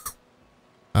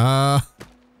 I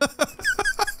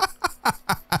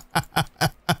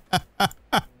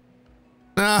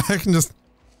can just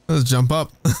jump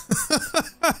up.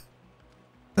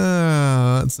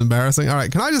 That's embarrassing. All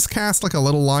right, can I just cast like a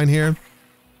little line here?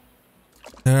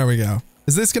 There we go.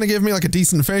 Is this going to give me like a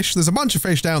decent fish? There's a bunch of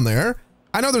fish down there.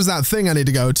 I know there's that thing I need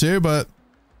to go to, but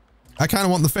I kind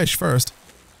of want the fish first.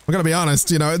 I'm going to be honest,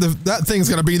 you know, that thing's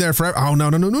going to be there forever. Oh, no.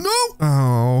 Oh.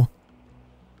 All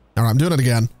right, I'm doing it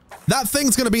again. That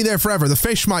thing's going to be there forever. The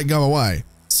fish might go away.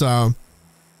 So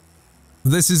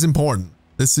this is important.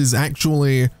 This is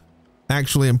actually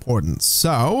important.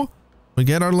 So we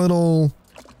get our little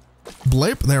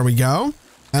blip. There we go.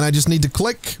 And I just need to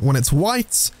click when it's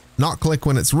white, not click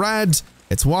when it's red.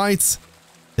 It's white.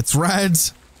 It's red.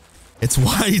 It's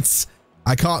white.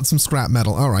 I caught some scrap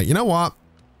metal. All right. You know what?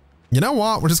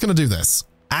 We're just going to do this.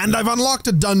 And I've unlocked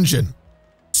a dungeon.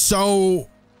 So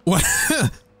wait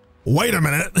a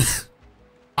minute.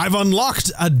 I've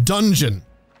unlocked a dungeon.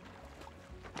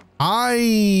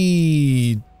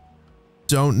 I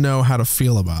don't know how to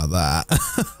feel about that.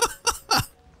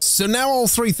 So now all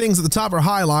three things at the top are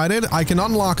highlighted. I can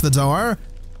unlock the door.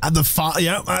 And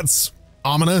yeah, that's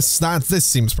ominous. This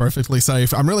seems perfectly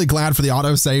safe. I'm really glad for the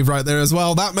autosave right there as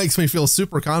well. That makes me feel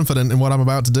super confident in what I'm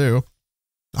about to do.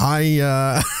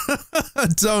 I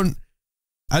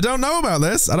don't know about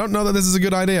this. I don't know that this is a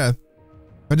good idea.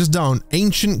 I just don't.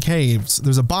 Ancient caves.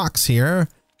 There's a box here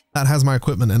that has my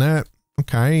equipment in it.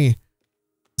 Okay.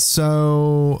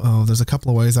 So, oh, there's a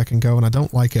couple of ways I can go and I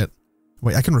don't like it.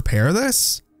 Wait, I can repair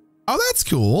this? Oh, that's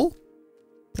cool.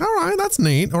 All right, that's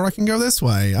neat. Or I can go this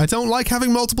way. I don't like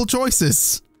having multiple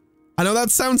choices. I know that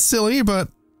sounds silly, but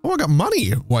oh, I got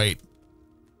money. Wait,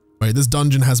 this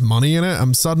dungeon has money in it.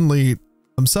 I'm suddenly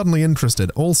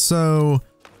interested. Also,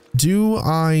 do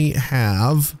I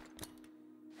have,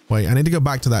 wait, I need to go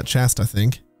back to that chest, I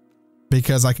think,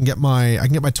 because I can get my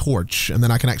torch and then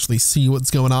I can actually see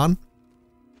what's going on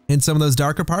in some of those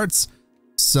darker parts.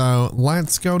 So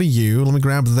let's go to you. Let me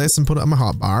grab this and put it on my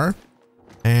hotbar.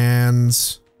 And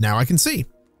now I can see,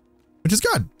 which is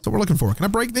good. That's what we're looking for. Can I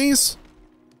break these?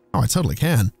 Oh, I totally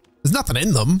can. There's nothing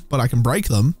in them, but I can break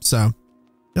them. So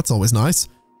that's always nice.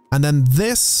 And then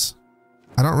this,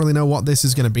 I don't really know what this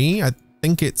is going to be. I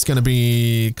think it's going to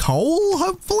be coal,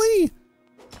 hopefully.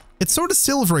 It's sort of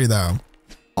silvery though.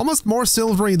 Almost more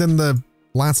silvery than the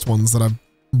last ones that I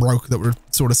broke that were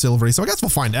sort of silvery. So I guess we'll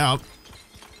find out.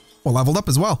 Well, leveled up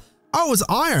as well. Oh, it's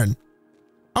iron.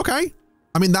 Okay.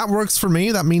 I mean, that works for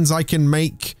me. That means I can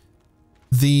make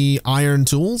the iron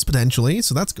tools potentially.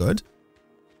 So that's good.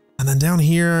 And then down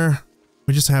here,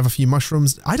 we just have a few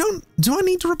mushrooms. Do I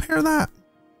need to repair that?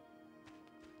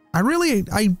 I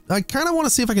kind of want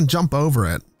to see if I can jump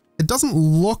over it. It doesn't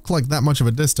look like that much of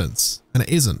a distance, and it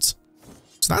isn't.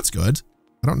 So that's good.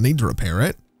 I don't need to repair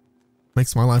it.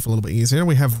 Makes my life a little bit easier.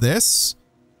 We have this,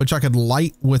 which I could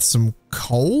light with some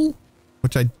coal,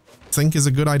 which I think is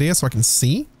a good idea so I can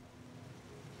see.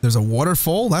 There's a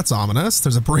waterfall. That's ominous.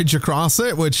 There's a bridge across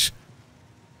it, which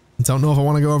I don't know if I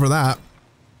want to go over that.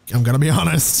 I'm going to be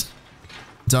honest.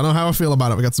 Don't know how I feel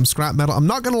about it. We got some scrap metal. I'm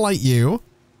not going to light you.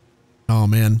 Oh,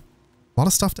 man. A lot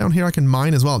of stuff down here I can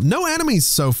mine as well. No enemies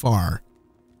so far.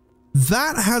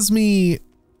 That has me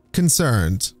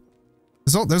concerned.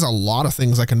 There's a lot of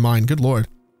things I can mine. Good Lord.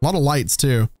 A lot of lights,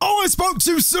 too. Oh, I spoke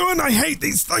too soon. I hate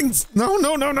these things. No.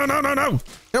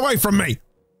 Get away from me.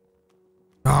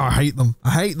 Oh, I hate them. I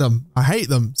hate them. I hate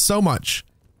them so much.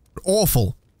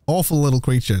 Awful. Awful little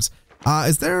creatures.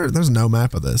 There's no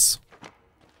map of this.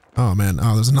 Oh, man.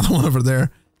 Oh, there's another one over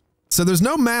there. So there's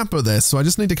no map of this, so I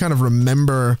just need to kind of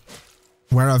remember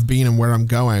where I've been and where I'm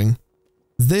going.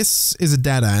 This is a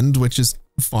dead end, which is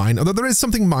fine. Although there is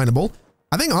something mineable.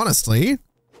 I think, honestly,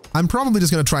 I'm probably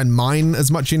just going to try and mine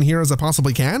as much in here as I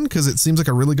possibly can, because it seems like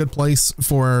a really good place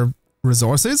for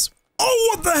resources.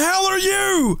 Oh, what the hell are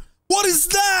you? What is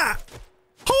that?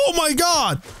 Oh my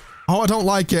God. Oh, I don't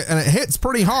like it. And it hits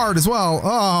pretty hard as well.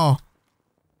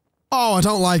 Oh, I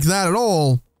don't like that at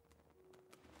all.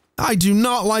 I do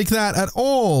not like that at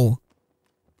all.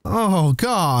 Oh,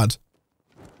 God.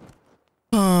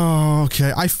 Oh,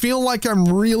 okay. I feel like I'm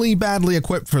really badly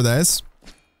equipped for this.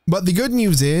 But the good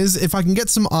news is, if I can get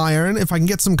some iron, if I can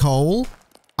get some coal,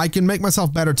 I can make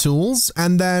myself better tools,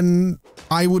 and then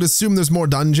I would assume there's more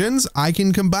dungeons. I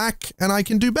can come back and I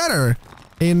can do better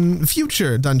in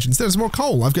future dungeons. There's more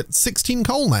coal. I've got 16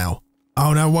 coal now.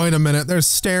 Oh, now wait a minute. There's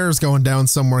stairs going down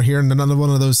somewhere here and another one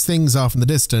of those things off in the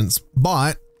distance.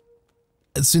 But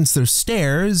since there's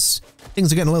stairs,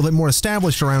 things are getting a little bit more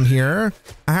established around here.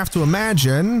 I have to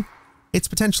imagine it's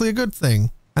potentially a good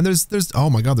thing. And there's, oh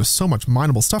my God, there's so much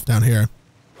mineable stuff down here.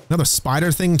 Another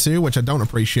spider thing too, which I don't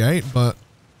appreciate, but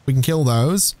we can kill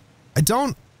those. I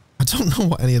don't know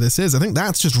what any of this is. I think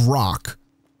that's just rock,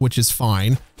 which is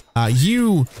fine.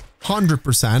 You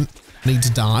 100% need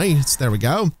to die. So there we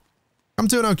go. I'm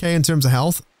doing okay in terms of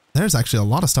health. There's actually a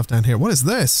lot of stuff down here. What is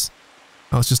this?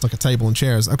 Oh, it's just like a table and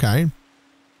chairs. Okay.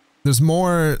 There's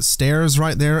more stairs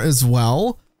right there as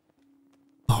well.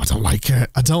 Oh, I don't like it.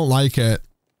 I don't like it.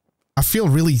 I feel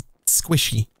really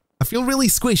squishy. I feel really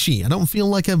squishy. I don't feel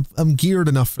like I'm geared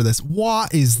enough for this.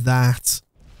 What is that?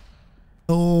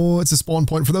 Oh, it's a spawn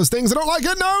point for those things. I don't like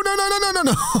it. No.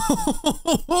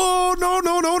 Oh,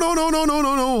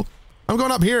 no. I'm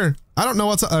going up here. I don't know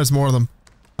what's up. There's more of them.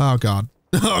 Oh, God.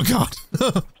 Oh, God.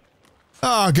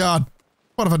 Oh, God.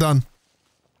 What have I done?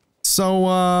 So,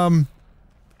 oh,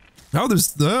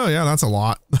 yeah, that's a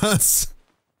lot. I'm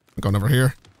going over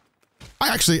here.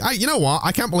 You know what?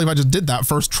 I can't believe I just did that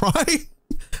first try.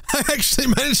 I actually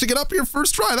managed to get up here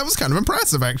first try. That was kind of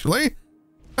impressive, actually.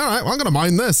 All right, well, I'm going to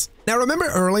mine this. Now, remember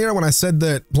earlier when I said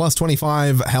that plus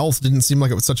 25 health didn't seem like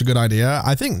it was such a good idea?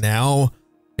 I think now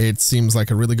it seems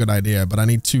like a really good idea, but I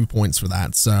need 2 points for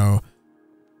that. So,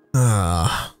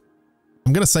 I'm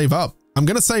going to save up. I'm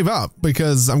going to save up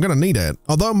because I'm going to need it.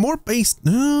 Although more base,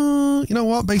 you know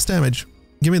what? Base damage.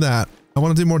 Give me that. I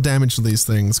want to do more damage to these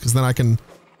things because then I can,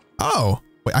 oh,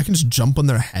 wait, I can just jump on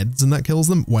their heads and that kills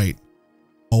them. Wait.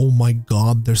 Oh my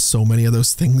God. There's so many of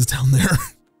those things down there.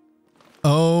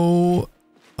 Oh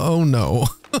no.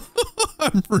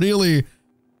 I'm really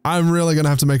going to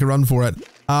have to make a run for it.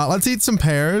 Let's eat some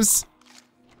pears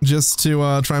just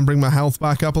to try and bring my health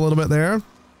back up a little bit there.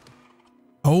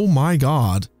 Oh my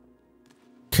God.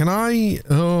 Can I?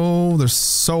 Oh, there's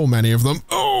so many of them.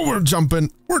 Oh, we're jumping.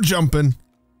 We're jumping.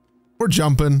 We're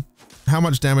jumping. How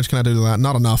much damage can I do to that?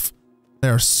 Not enough.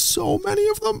 There are so many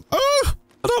of them. Oh,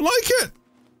 I don't like it.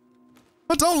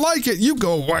 I don't like it. You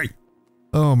go away.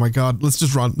 Oh my God. Let's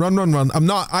just run. Run, run, run.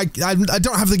 I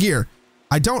don't have the gear.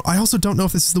 I also don't know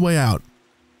if this is the way out.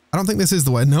 I don't think this is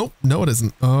the way. Nope. No, it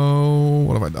isn't. Oh,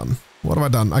 what have I done? What have I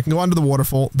done? I can go under the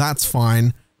waterfall. That's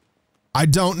fine. I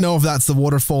don't know if that's the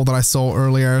waterfall that I saw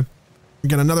earlier. We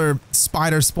got another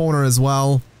spider spawner as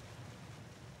well.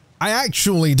 I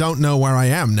actually don't know where I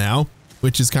am now,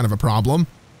 which is kind of a problem.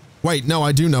 Wait, no,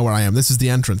 I do know where I am. This is the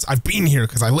entrance. I've been here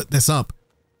because I lit this up.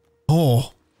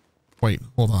 Oh, wait,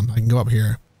 hold on. I can go up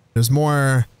here. There's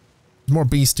more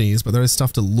beasties, but there is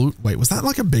stuff to loot. Wait, was that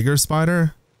like a bigger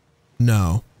spider?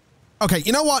 No. Okay,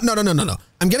 you know what? No.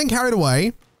 I'm getting carried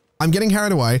away.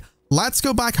 Let's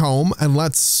go back home and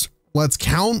let's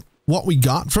count what we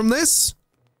got from this.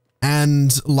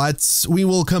 And we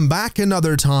will come back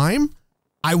another time.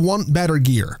 I want better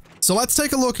gear. So let's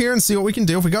take a look here and see what we can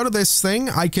do. If we go to this thing,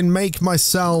 I can make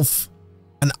myself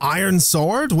an iron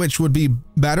sword, which would be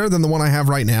better than the one I have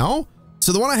right now.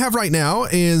 So the one I have right now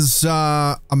is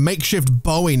a makeshift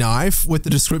Bowie knife with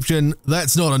the description,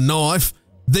 "That's not a knife.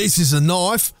 This is a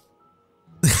knife."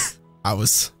 That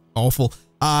was awful.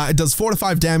 It does 4 to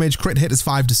 5 damage. Crit hit is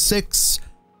 5 to 6.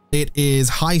 It is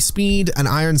high speed. An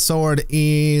iron sword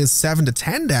is 7 to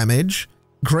 10 damage.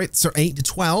 Crits are 8 to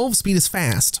 12. Speed is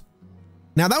fast.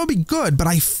 Now that would be good, but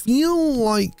I feel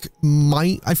like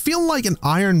an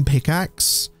iron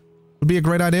pickaxe would be a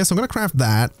great idea. So I'm going to craft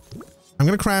that. I'm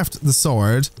going to craft the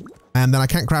sword, and then I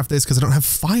can't craft this because I don't have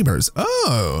fibers.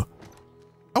 Oh,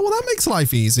 well, that makes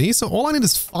life easy. So all I need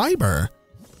is fiber.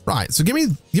 Right. So give me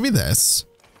this,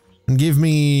 and give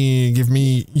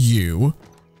me you.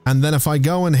 And then if I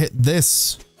go and hit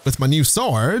this with my new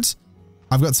sword,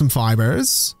 I've got some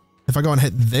fibers. If I go and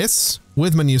hit this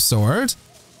with my new sword,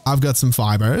 I've got some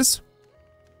fibers.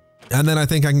 And then I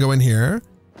think I can go in here.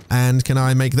 And can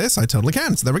I make this? I totally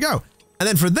can. So there we go. And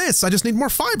then for this, I just need more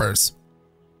fibers,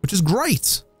 which is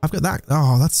great. I've got that.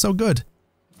 Oh, that's so good.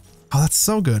 Oh, that's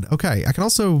so good. Okay. I can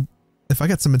also, if I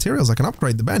get some materials, I can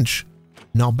upgrade the bench.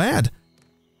 Not bad.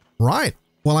 Right.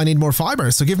 Well, I need more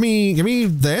fibers. So give me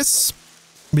this,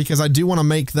 because I do want to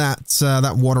make that,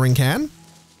 that watering can.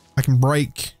 I can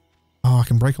break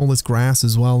all this grass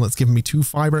as well. That's giving me 2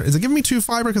 fiber. Is it giving me 2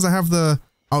 fiber because I have the,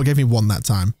 oh, it gave me 1 that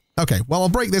time. Okay. Well, I'll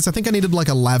break this. I think I needed like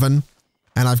 11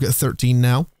 and I've got 13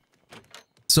 now.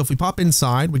 So if we pop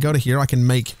inside, we go to here, I can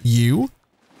make you.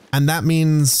 And that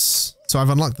means, so I've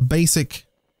unlocked the basic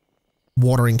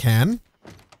watering can.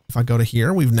 If I go to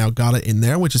here, we've now got it in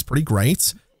there, which is pretty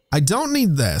great. I don't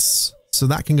need this, so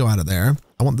that can go out of there.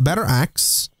 I want the better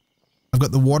axe. I've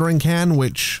got the watering can,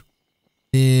 which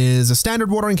is a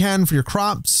standard watering can for your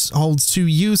crops, holds 2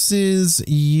 uses.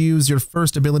 Use your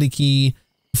first ability key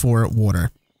for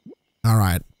water. All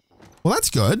right. Well, that's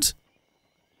good.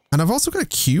 And I've also got a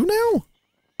Q now.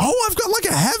 Oh, I've got like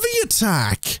a heavy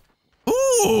attack.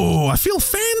 Ooh, I feel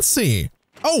fancy.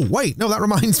 Oh, wait, no, that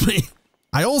reminds me.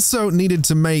 I also needed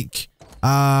to make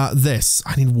this.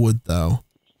 I need wood though.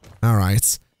 All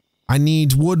right. I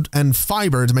need wood and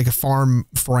fiber to make a farm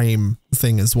frame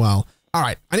thing as well. All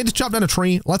right, I need to chop down a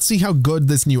tree. Let's see how good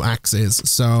this new axe is.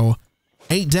 So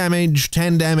 8 damage,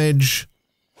 10 damage.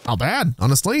 Not bad,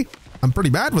 honestly. I'm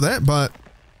pretty bad with it, but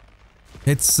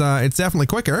it's definitely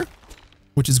quicker,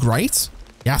 which is great.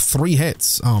 Yeah, 3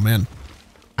 hits. Oh man.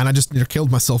 And I just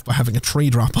killed myself by having a tree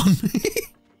drop on me.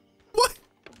 What?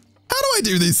 How do I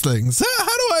do these things? How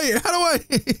do I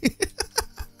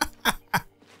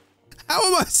how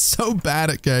am I so bad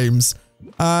at games?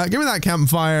 Give me that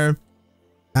campfire.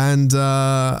 And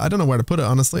I don't know where to put it,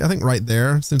 honestly. I think right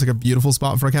there seems like a beautiful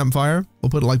spot for a campfire. We'll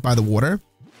put it like by the water.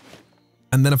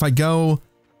 And then if I go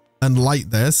and light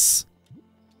this,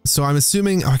 so I'm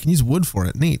assuming, oh, I can use wood for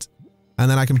it. Neat.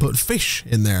 And then I can put fish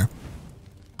in there.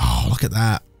 Oh, look at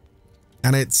that.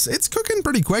 And it's cooking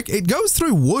pretty quick. It goes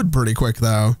through wood pretty quick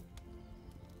though.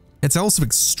 It's also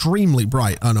extremely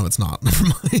bright. Oh no, it's not. Never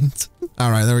mind.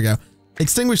 All right, there we go.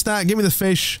 Extinguish that. Give me the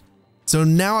fish. So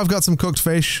now I've got some cooked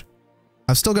fish.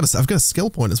 I've got a skill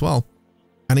point as well.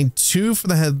 I need 2 for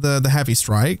the heavy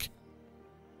strike.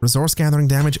 Resource gathering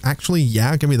damage. Actually,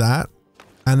 yeah, give me that.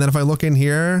 And then if I look in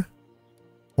here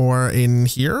or in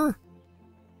here,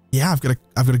 yeah, I've got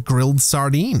a grilled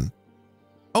sardine.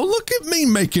 Oh, look at me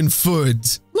making food.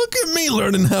 Look at me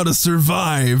learning how to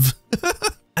survive.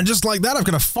 And just like that, I've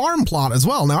got a farm plot as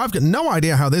well. Now, I've got no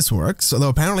idea how this works, although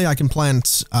apparently I can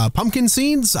plant pumpkin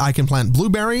seeds, I can plant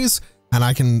blueberries, and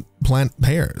I can plant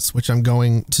pears, which I'm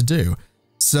going to do.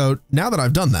 So now that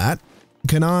I've done that,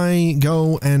 can I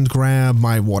go and grab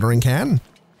my watering can?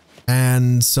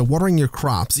 And so watering your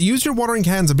crops. Use your watering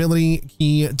can's ability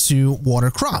key to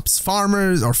water crops.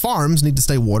 Farmers or farms need to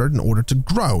stay watered in order to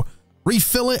grow.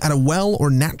 Refill it at a well or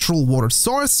natural water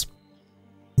source.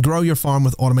 Grow your farm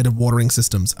with automated watering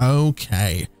systems.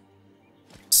 Okay.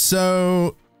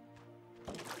 So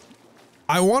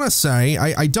I want to say,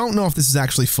 I don't know if this is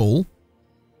actually full.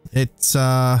 It's,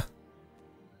 yeah,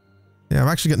 I've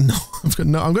actually got no,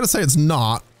 I'm going to say it's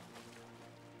not.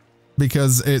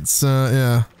 Because it's,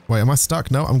 yeah. Wait, am I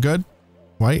stuck? No, I'm good.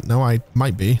 Wait, no, I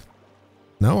might be.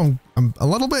 No, I'm a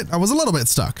little bit, I was a little bit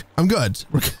stuck. I'm good.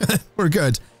 We're good. We're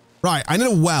good. Right, I need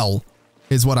a well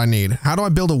is what I need. How do I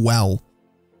build a well?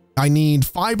 I need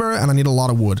fiber and I need a lot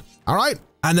of wood. All right.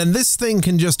 And then this thing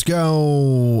can just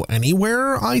go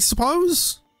anywhere, I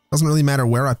suppose. Doesn't really matter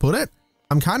where I put it.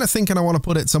 I'm kind of thinking I want to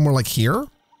put it somewhere like here.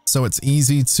 So it's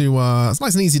easy to, it's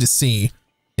nice and easy to see.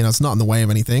 You know, it's not in the way of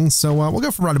anything. So we'll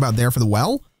go for right about there for the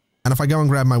well. And if I go and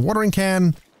grab my watering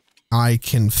can, I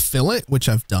can fill it, which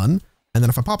I've done. And then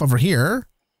if I pop over here,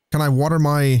 can I water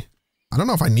my, I don't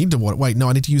know if I need to water. Wait, no,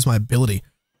 I need to use my ability.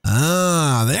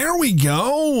 Ah, there we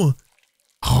go.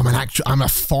 Oh, I'm a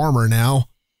farmer now.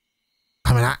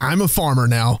 I'm a farmer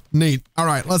now. Neat. All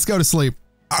right, let's go to sleep.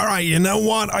 All right, you know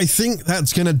what? I think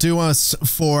that's going to do us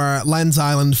for Lens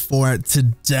Island for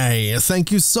today.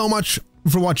 Thank you so much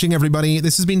for watching, everybody.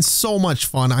 This has been so much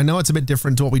fun. I know it's a bit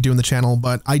different to what we do in the channel,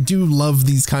 but I do love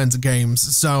these kinds of games.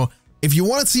 So if you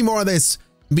want to see more of this,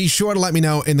 be sure to let me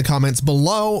know in the comments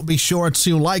below. Be sure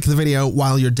to like the video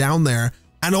while you're down there.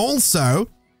 And also,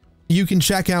 you can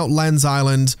check out Lens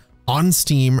Island on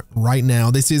Steam right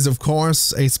now. This is, of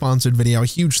course, a sponsored video. A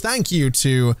huge thank you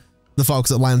to the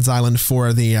folks at Lens Island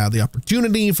for the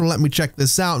opportunity, for letting me check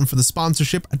this out, and for the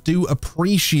sponsorship. I do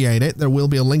appreciate it. There will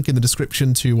be a link in the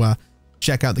description to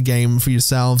check out the game for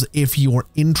yourselves if you're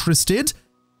interested.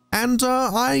 And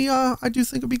I do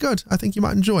think it'd be good. I think you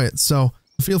might enjoy it. So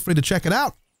feel free to check it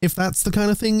out if that's the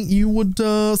kind of thing you would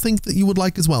think that you would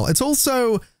like as well. It's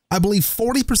also, I believe,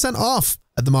 40% off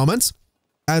at the moment,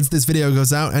 as this video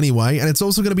goes out anyway, and it's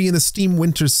also going to be in the Steam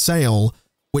Winter Sale,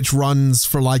 which runs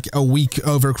for like a week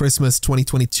over Christmas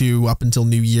 2022 up until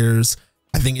New Year's,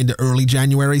 I think into early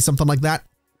January, something like that.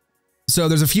 So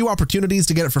there's a few opportunities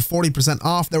to get it for 40%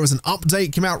 off. There was an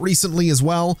update came out recently as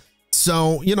well.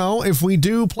 So, you know, if we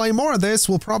do play more of this,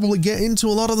 we'll probably get into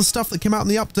a lot of the stuff that came out in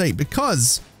the update,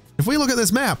 because if we look at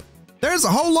this map, there's a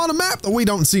whole lot of map that we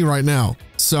don't see right now.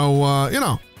 So, you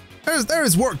know, there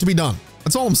is work to be done.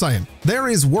 That's all I'm saying. There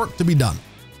is work to be done.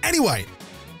 Anyway,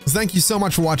 thank you so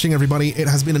much for watching, everybody. It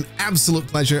has been an absolute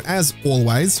pleasure, as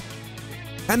always.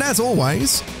 And as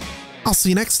always, I'll see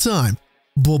you next time.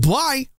 Bye-bye.